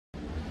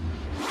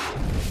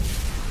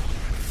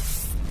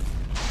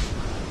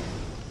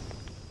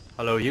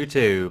Hello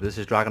YouTube, this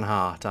is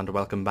Dragonheart and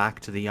welcome back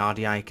to the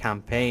Ardiaei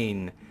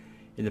campaign.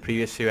 In the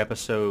previous few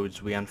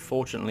episodes we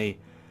unfortunately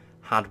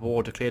had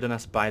war declared on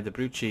us by the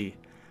Pyrrhic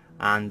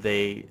and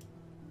they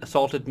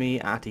assaulted me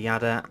at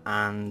Iada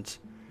and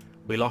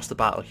we lost the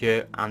battle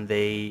here and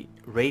they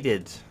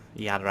raided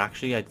Iada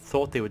actually. I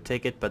thought they would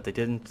take it but they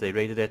didn't, they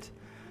raided it.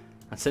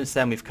 And since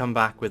then we've come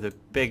back with a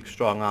big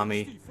strong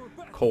army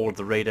called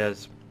the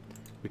Raiders.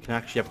 We can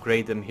actually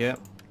upgrade them here.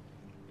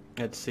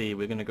 Let's see,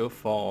 we're going to go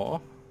for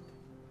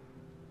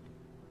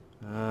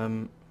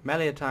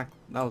melee attack,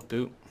 that'll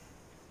do.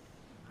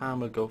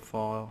 And we'll go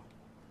for,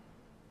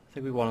 I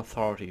think we want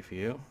authority for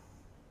you.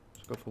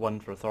 Let's go for one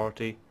for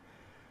authority.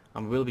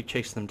 And we will be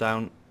chasing them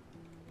down.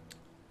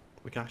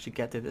 We can actually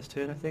get there this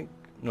turn, I think.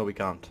 No, we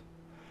can't.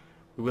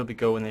 We will be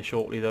going there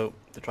shortly though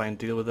to try and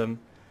deal with them.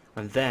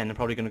 And then I'm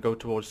probably going to go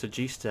towards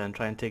Segista and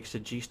try and take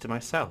Segista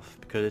myself,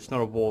 because it's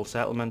not a wall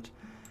settlement.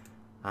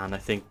 And I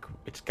think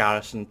its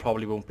garrison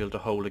probably won't be able to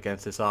hold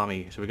against this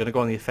army. So we're going to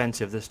go on the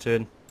offensive this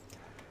turn.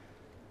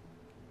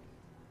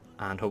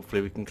 And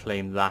hopefully we can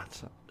claim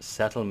that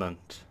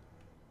settlement.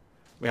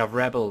 We have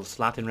rebels,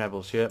 Latin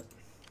rebels here.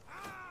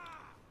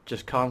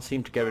 Just can't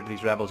seem to get rid of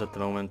these rebels at the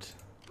moment.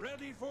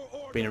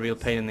 Been a real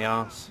pain in the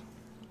arse.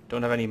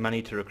 Don't have any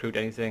money to recruit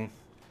anything.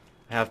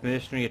 I have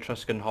mercenary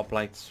Etruscan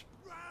hoplites,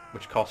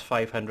 which cost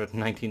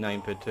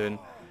 599 per turn.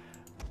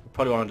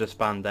 Probably want to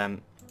disband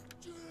them.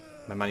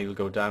 My money will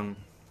go down.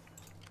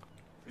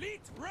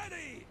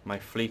 My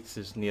fleet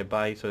is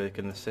nearby so they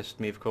can assist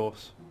me, of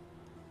course.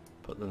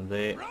 Put them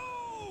there.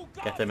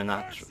 Get them in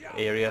that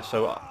area.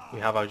 So we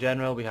have our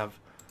general, we have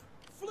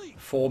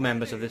 4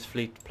 members of this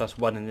fleet plus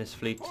 1 in this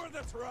fleet,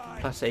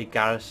 plus a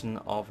garrison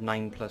of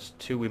 9 plus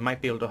 2. We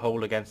might be able to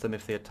hold against them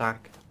if they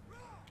attack.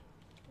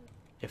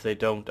 If they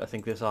don't, I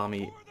think this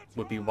army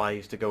would be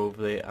wise to go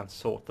over there and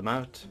sort them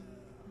out,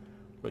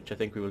 which I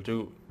think we will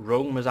do.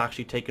 Rome has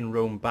actually taken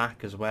Rome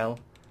back as well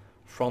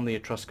from the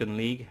Etruscan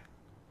League.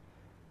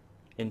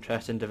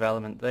 Interesting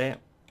development there.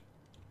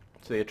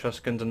 So the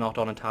Etruscans are not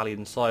on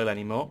Italian soil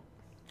anymore.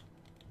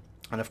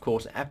 And of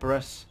course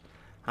Epirus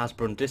has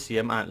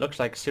Brundisium, and it looks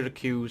like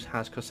Syracuse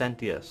has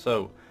Crescentia.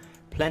 So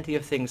plenty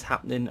of things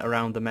happening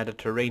around the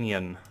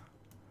Mediterranean.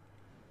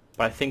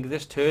 But I think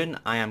this turn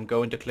I am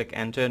going to click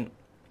enter.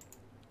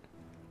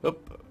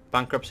 Oop,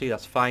 bankruptcy,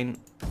 that's fine.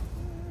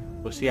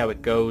 We'll see how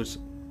it goes.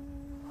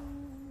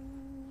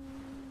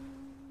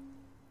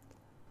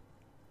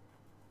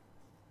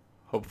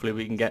 Hopefully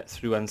we can get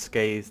through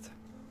unscathed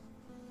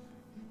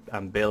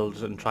and build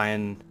and try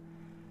and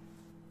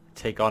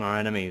take on our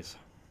enemies.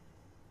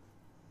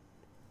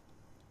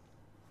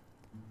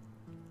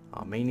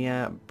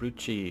 Armenia,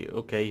 Pyrrhic.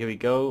 Okay, here we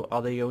go.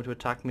 Are they going to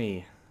attack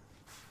me?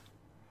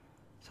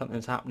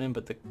 Something's happening,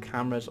 but the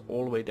camera's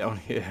all the way down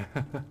here.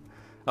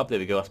 Oh, there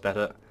we go, that's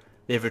better.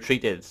 They've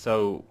retreated,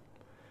 so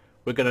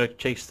we're going to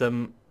chase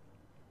them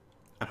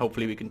and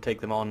hopefully we can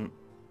take them on.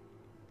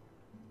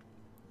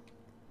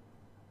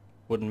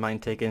 Wouldn't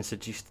mind taking I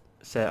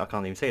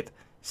can't even say it.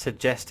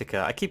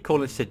 Segestica. I keep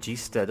calling it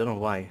Segista, I don't know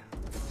why.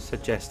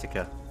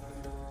 Segestica.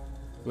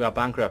 We are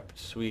bankrupt,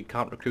 so we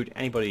can't recruit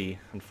anybody,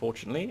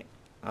 unfortunately.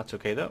 That's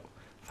okay though.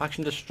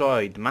 Faction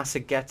destroyed.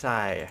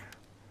 Massagetai.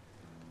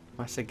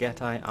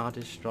 Massagetai are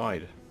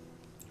destroyed.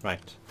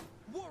 Right.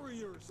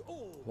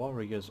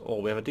 Warriors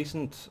all. We have a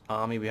decent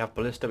army. We have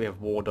ballista. We have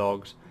war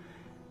dogs.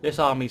 This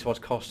army is what's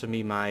costing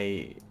me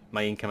my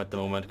income at the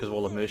moment because of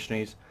all the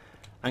mercenaries.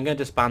 I'm going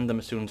to disband them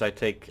as soon as I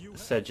take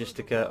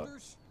Segistica.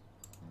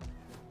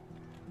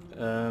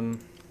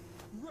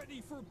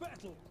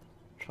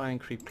 Try and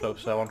creep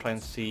closer. I want to try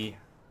and see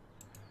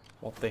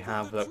what they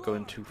have without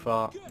going too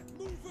far.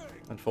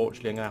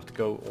 Unfortunately I'm going to have to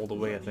go all the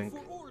way, I think.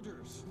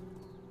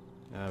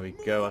 There we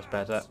go, that's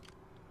better.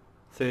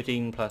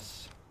 13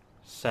 plus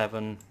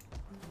 7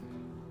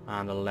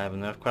 and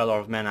 11. They have quite a lot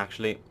of men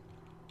actually.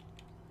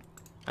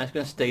 I'm just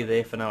going to stay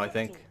there for now, I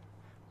think.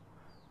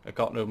 I've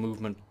got no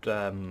movement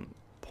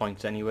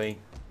points anyway.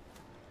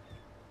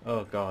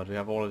 Oh god, we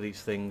have all of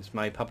these things.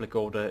 My public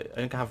order, I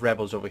think I have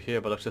rebels over here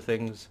by looks of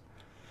things.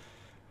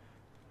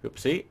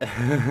 Oopsie.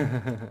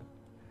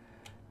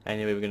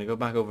 Anyway, we're going to go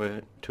back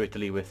over to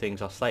Italy where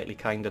things are slightly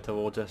kinder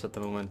towards us at the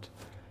moment.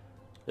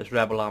 This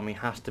rebel army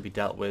has to be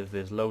dealt with.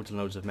 There's loads and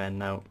loads of men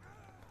now.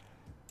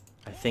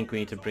 I think we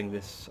need to bring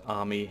this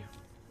army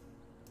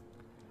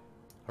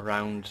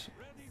around.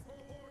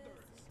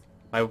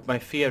 My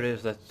fear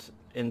is that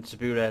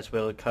Insubures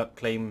will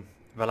claim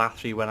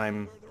Valathri when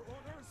I'm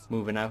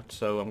moving out,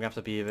 so I'm going to have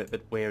to be a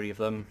bit wary of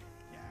them.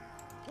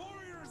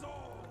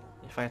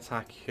 If I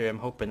attack here, I'm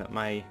hoping that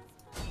my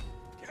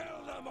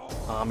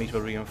armies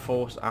will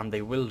reinforce, and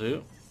they will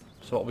do.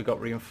 So what we got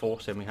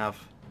reinforcing, we have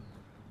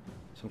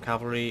some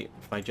cavalry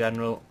for my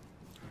general,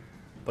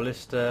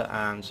 ballista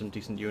and some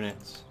decent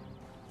units,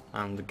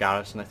 and the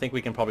garrison. I think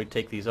we can probably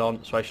take these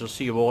on, so I shall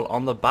see you all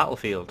on the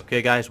battlefield.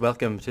 Okay guys,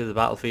 welcome to the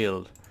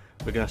battlefield.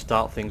 We're going to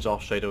start things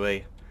off straight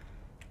away.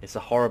 It's a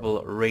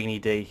horrible rainy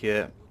day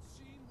here.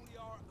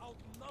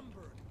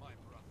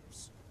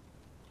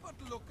 But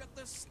look at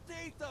the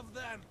state of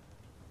them.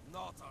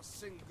 Not a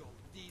single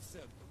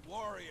decent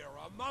warrior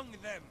among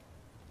them.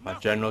 My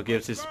general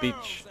gives his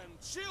speech. Girls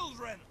and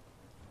children.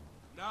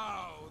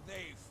 Now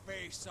they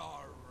face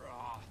our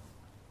wrath.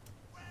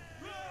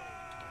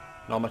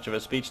 Not much of a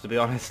speech, to be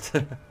honest.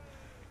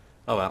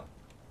 Oh well.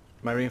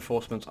 My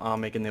reinforcements are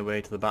making their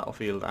way to the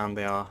battlefield, and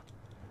they are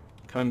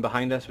coming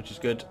behind us, which is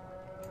good.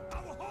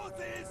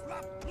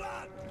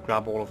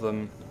 Grab all of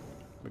them.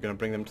 We're going to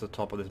bring them to the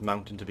top of this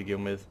mountain to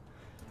begin with.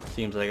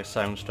 Seems like a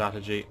sound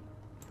strategy.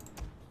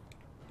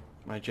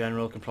 My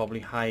general can probably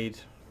hide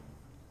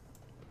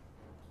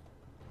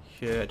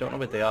here. I don't know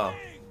where they are.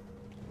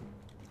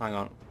 Hang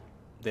on.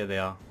 There they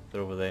are.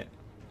 They're over there.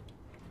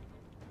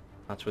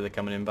 That's where they're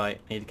coming in by. I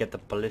need to get the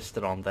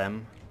ballista on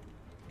them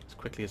as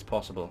quickly as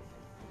possible.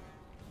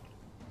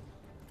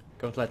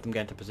 Going to let them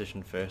get into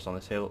position first on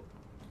this hill.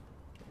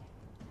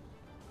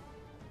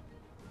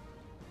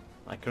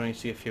 I can only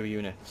see a few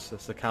units.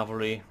 That's the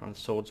cavalry and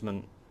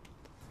swordsmen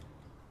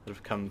that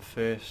have come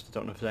first. I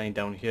don't know if there's any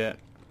down here.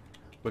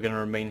 We're going to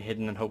remain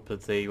hidden and hope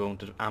that they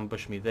won't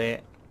ambush me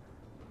there.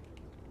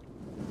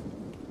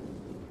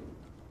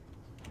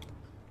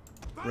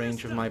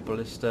 Range of my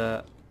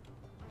ballista.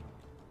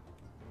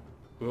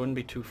 We wouldn't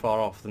be too far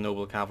off the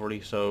noble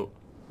cavalry, so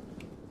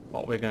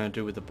what we're going to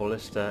do with the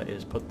ballista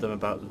is put them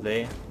about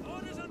there.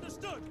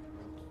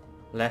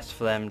 Less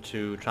for them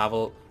to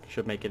travel,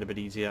 should make it a bit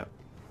easier.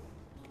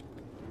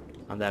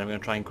 And then I'm going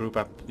to try and group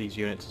up these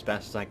units as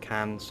best as I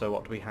can. So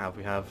what do we have?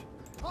 We have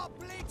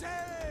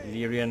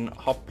Illyrian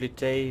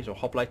hoplites or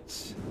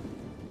hoplites.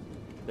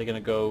 They're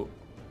going to go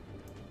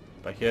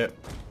by here.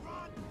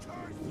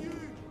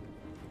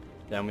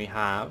 Then we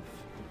have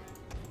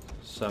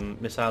some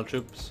missile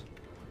troops.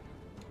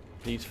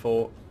 These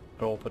four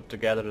are all put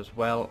together as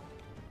well.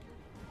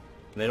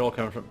 They're all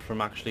coming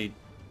from actually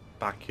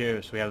back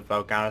here, so we have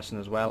our garrison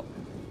as well.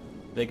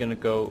 They're going to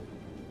go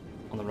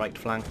on the right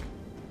flank.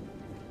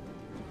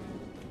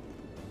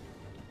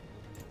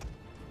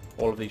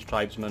 All of these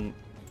tribesmen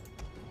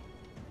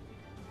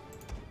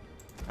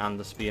and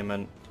the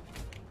spearmen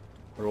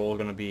are all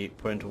going to be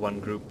put into one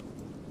group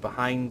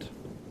behind.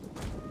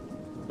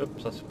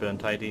 Oops, that's a bit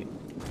untidy.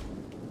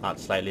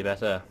 That's slightly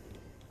better.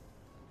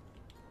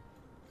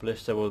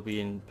 Ballista will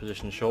be in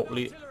position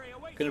shortly.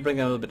 Going to bring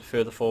them a little bit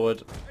further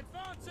forward.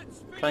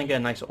 Try and get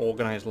a nice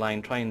organised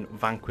line. Try and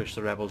vanquish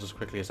the rebels as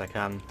quickly as I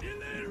can.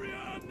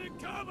 Get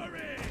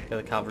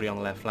the cavalry on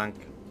the left flank.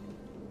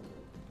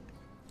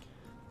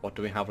 What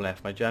do we have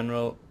left? My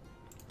general.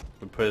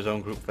 We'll put his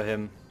own group for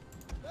him.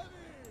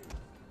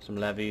 Some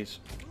levies.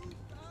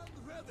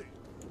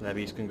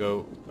 Levies can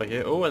go by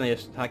here. Oh, and they're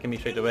attacking me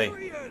straight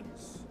away.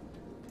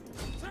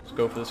 Let's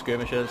go for the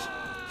skirmishers.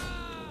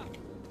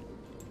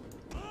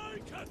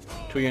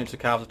 2 units of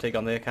cav to take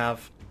on their cav.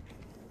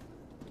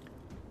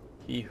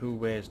 He who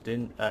wears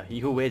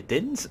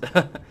dins.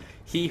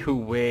 He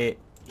who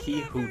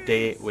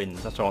dare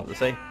wins. That's what I want to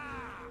say.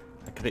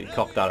 I completely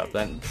cocked that up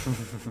then.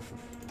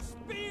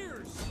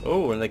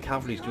 Oh, and the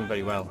cavalry's doing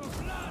very well.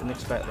 Didn't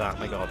expect that,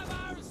 my god.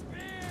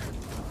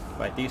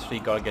 Right, these three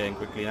gotta get in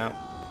quickly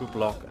now. Group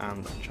lock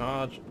and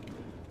charge.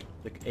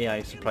 The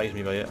AI surprised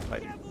me by it.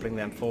 Right, bring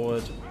them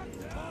forward.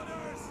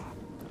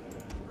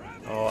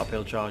 Oh,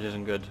 uphill charge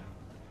isn't good.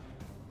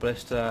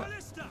 Ballista,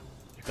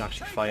 you can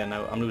actually fire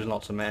now. I'm losing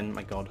lots of men,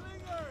 my god.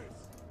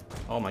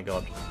 Oh my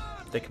god.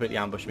 They completely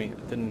ambushed me.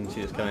 I didn't even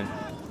see this coming.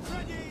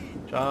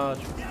 Charge.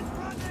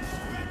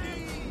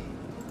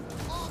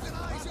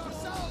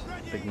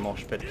 Big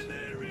mosh pit.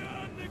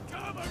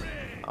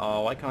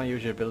 Oh, why can't I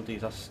use your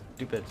abilities? That's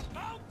stupid.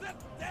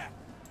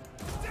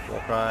 War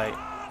cry.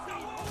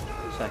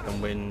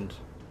 Second wind.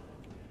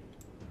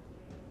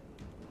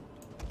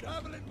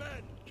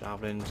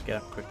 Javelins, get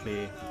up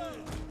quickly.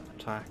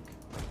 Attack.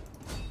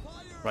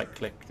 Right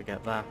click to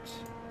get that.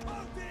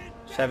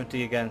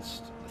 70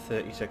 against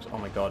 36. Oh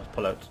my god,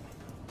 pull out.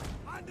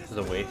 This is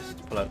a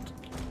waste. Pull out.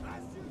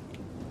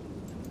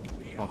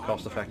 Not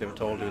cost effective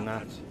at all doing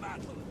that.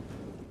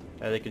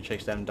 They can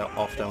chase them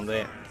off down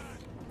there.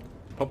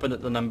 Hoping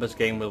that the numbers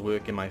game will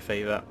work in my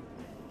favour.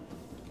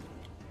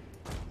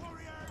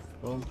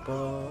 Well,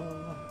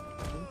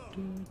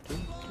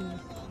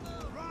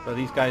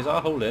 these guys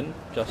are holding,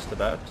 just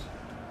about.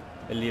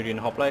 Illyrian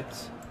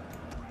hoplites.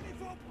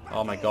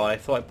 Oh my god, I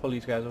thought I'd pull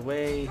these guys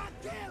away.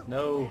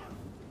 No.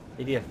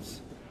 Idiots.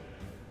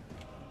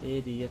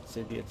 Idiots,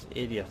 idiots,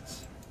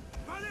 idiots.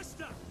 Let's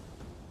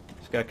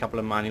get a couple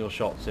of manual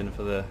shots in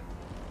for the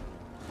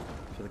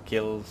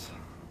kills.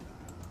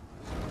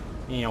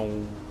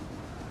 Boom.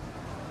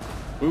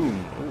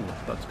 Ooh,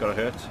 that's gotta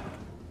hurt.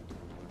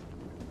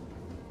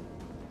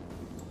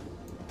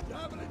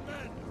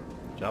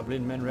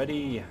 Javelin men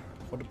ready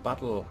for the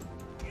battle.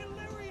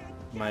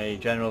 My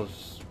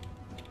generals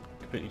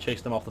completely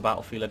chased them off the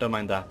battlefield. I don't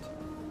mind that.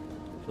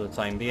 For the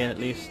time being, at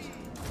least.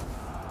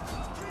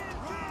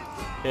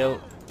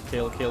 Kill,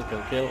 kill, kill,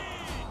 kill, kill.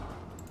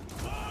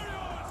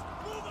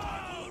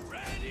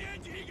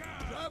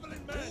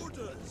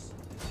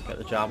 Get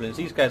the javelins.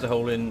 These guys are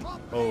holding.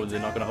 Oh, they're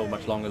not going to hold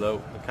much longer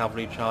though. The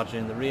cavalry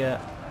charging in the rear.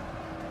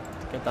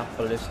 Get that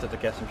ballista to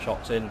get some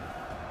shots in.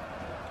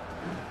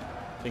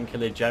 If we can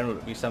kill a general, it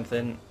would be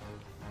something.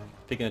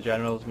 Speaking of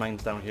generals,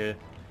 mine's down here.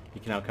 He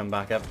can now come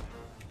back up.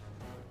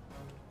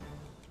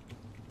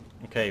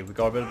 Okay, we've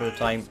got a little bit of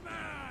time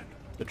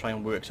to try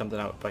and work something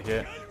out by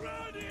here.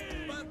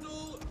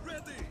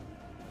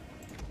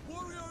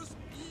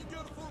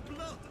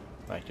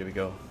 Right, here we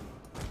go.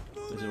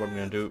 This is what I'm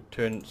going to do.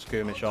 Turn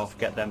skirmish off,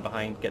 get them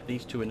behind, get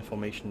these two in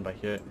formation by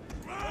here.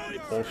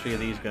 All three of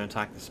these are going to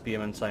attack the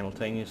spearmen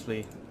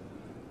simultaneously.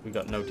 We've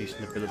got no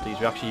decent abilities.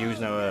 We're actually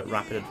using our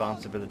rapid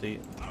advance ability.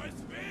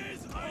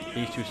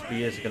 These two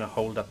spears are going to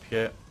hold up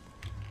here,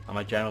 and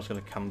my general's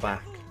going to come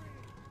back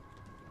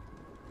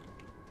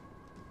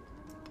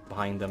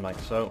behind them like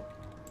so,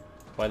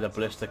 while the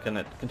ballista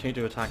can continue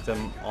to attack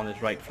them on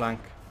his right flank.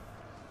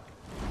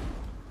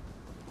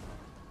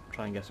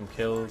 Try and get some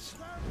kills.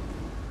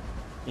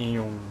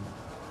 Ooh,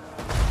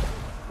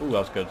 that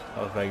was good.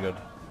 That was very good.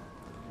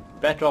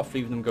 Better off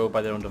leaving them go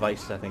by their own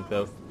devices, I think,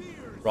 though,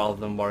 rather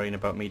than worrying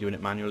about me doing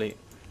it manually.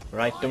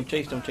 Right, don't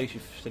chase,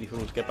 you silly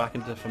fools. Get back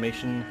into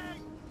formation.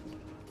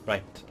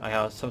 Right, I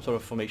have some sort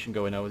of formation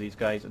going now with these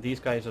guys. These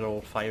guys are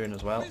all firing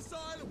as well.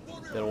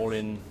 They're all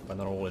in, well,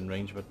 they're all in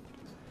range, but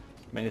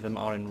many of them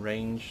are in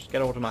range. Just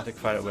get automatic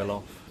fire at will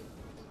off.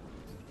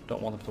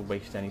 Don't want them to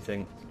waste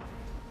anything.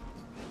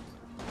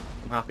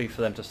 I'm happy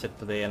for them to sit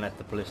there and let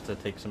the ballista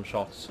take some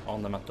shots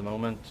on them at the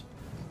moment,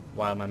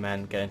 while my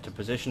men get into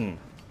position.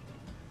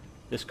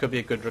 This could be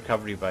a good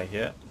recovery by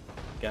here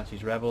against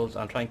these rebels.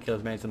 I'll try and kill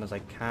as many of them as I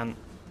can.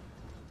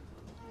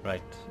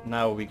 Right,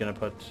 now we're going to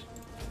put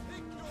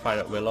fire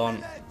at will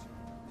on.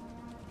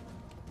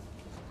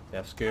 They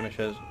have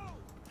skirmishers.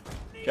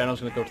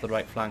 General's going to go to the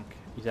right flank.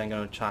 He's then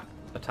going to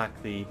attack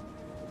the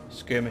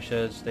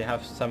skirmishers. They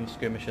have some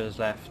skirmishers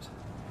left,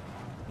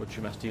 which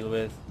you must deal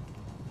with.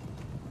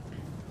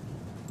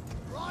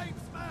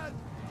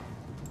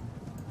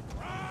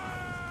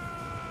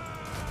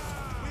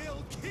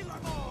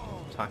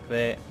 Attack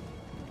there.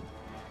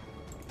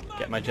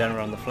 Get my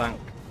general on the flank.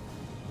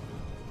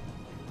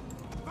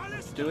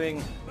 What's he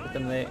doing? Get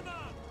them there.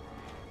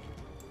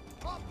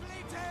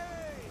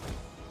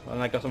 Well,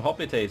 and I got some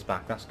hoplites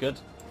back, that's good.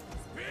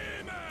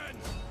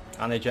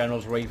 And the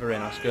general's wavering,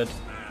 that's good.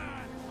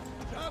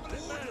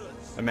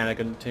 My men are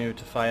going to continue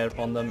to fire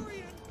upon them.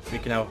 We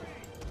can now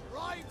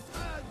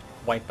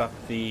wipe up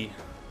the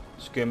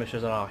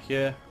skirmishers that are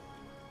here.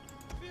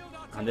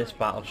 And this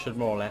battle should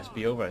more or less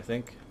be over, I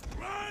think.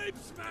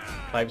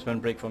 Tribesmen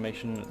break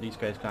formation. These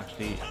guys can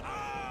actually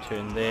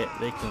turn there.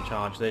 They can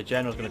charge there.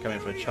 General's going to come in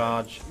for a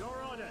charge.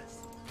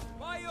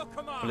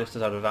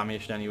 Ballista's out of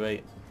ammunition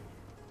anyway.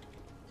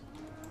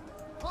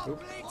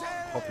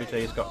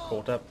 Hoplites got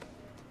caught up.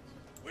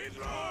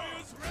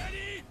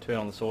 Turn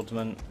on the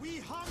swordsman.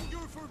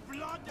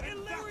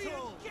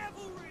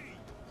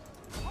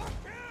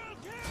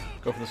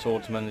 Go for the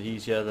swordsman,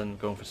 easier than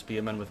going for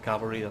spearmen with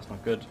cavalry. That's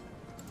not good.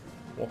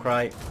 War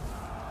cry.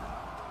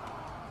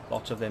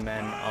 Lots of their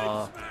men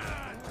are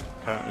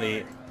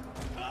currently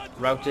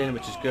routing,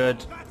 which is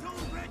good.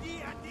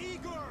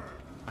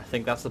 I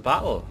think that's the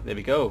battle. There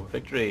we go.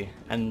 Victory.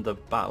 End the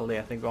battle there,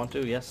 I think we're on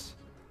to. Yes.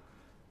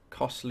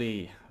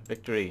 Costly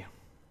victory.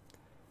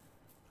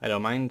 I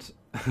don't mind.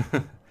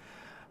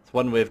 It's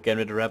one way of getting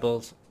rid of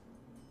rebels.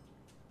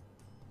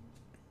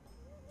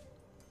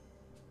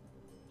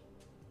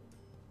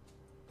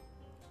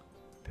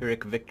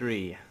 Pyrrhic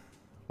victory.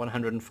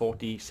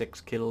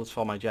 146 kills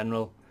for my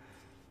general.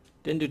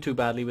 Didn't do too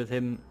badly with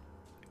him.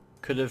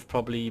 Could have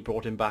probably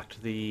brought him back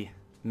to the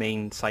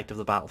main site of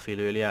the battlefield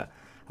earlier.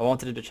 I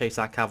wanted him to chase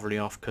that cavalry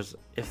off, because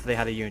if they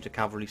had a unit of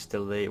cavalry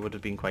still there, it would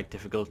have been quite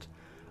difficult.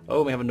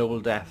 Oh, we have a noble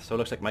death, so it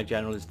looks like my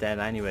general is dead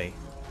anyway.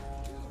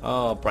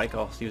 Oh,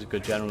 Brykos, he was a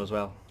good general as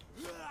well.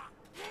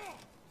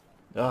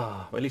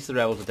 Oh, well, at least the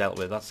rebels are dealt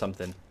with, that's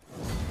something.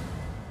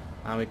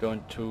 And we're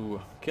going to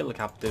kill the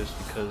captives,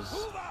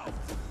 because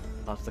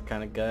that's the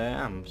kind of guy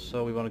I am.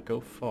 So we want to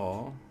go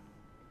for...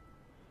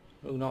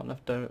 Oh, not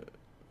enough to...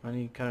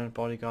 Any current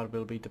bodyguard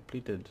will be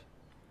depleted.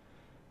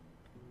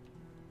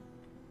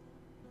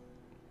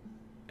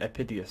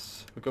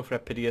 Ardiaei. We'll go for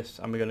Ardiaei,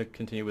 and we're going to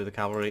continue with the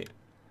cavalry.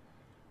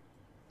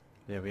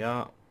 There we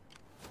are.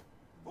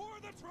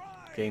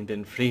 Game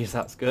didn't freeze,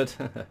 that's good.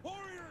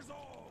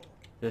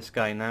 This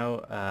guy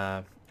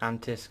now,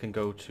 Antis can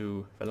go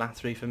to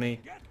Velathri for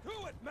me,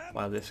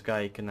 while this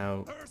guy can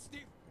now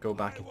go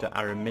back into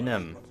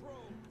Ariminum.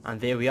 And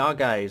there we are,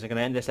 guys. I'm going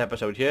to end this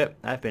episode here.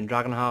 I've been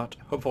Dragonheart.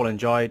 Hope you all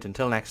enjoyed.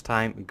 Until next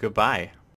time, goodbye.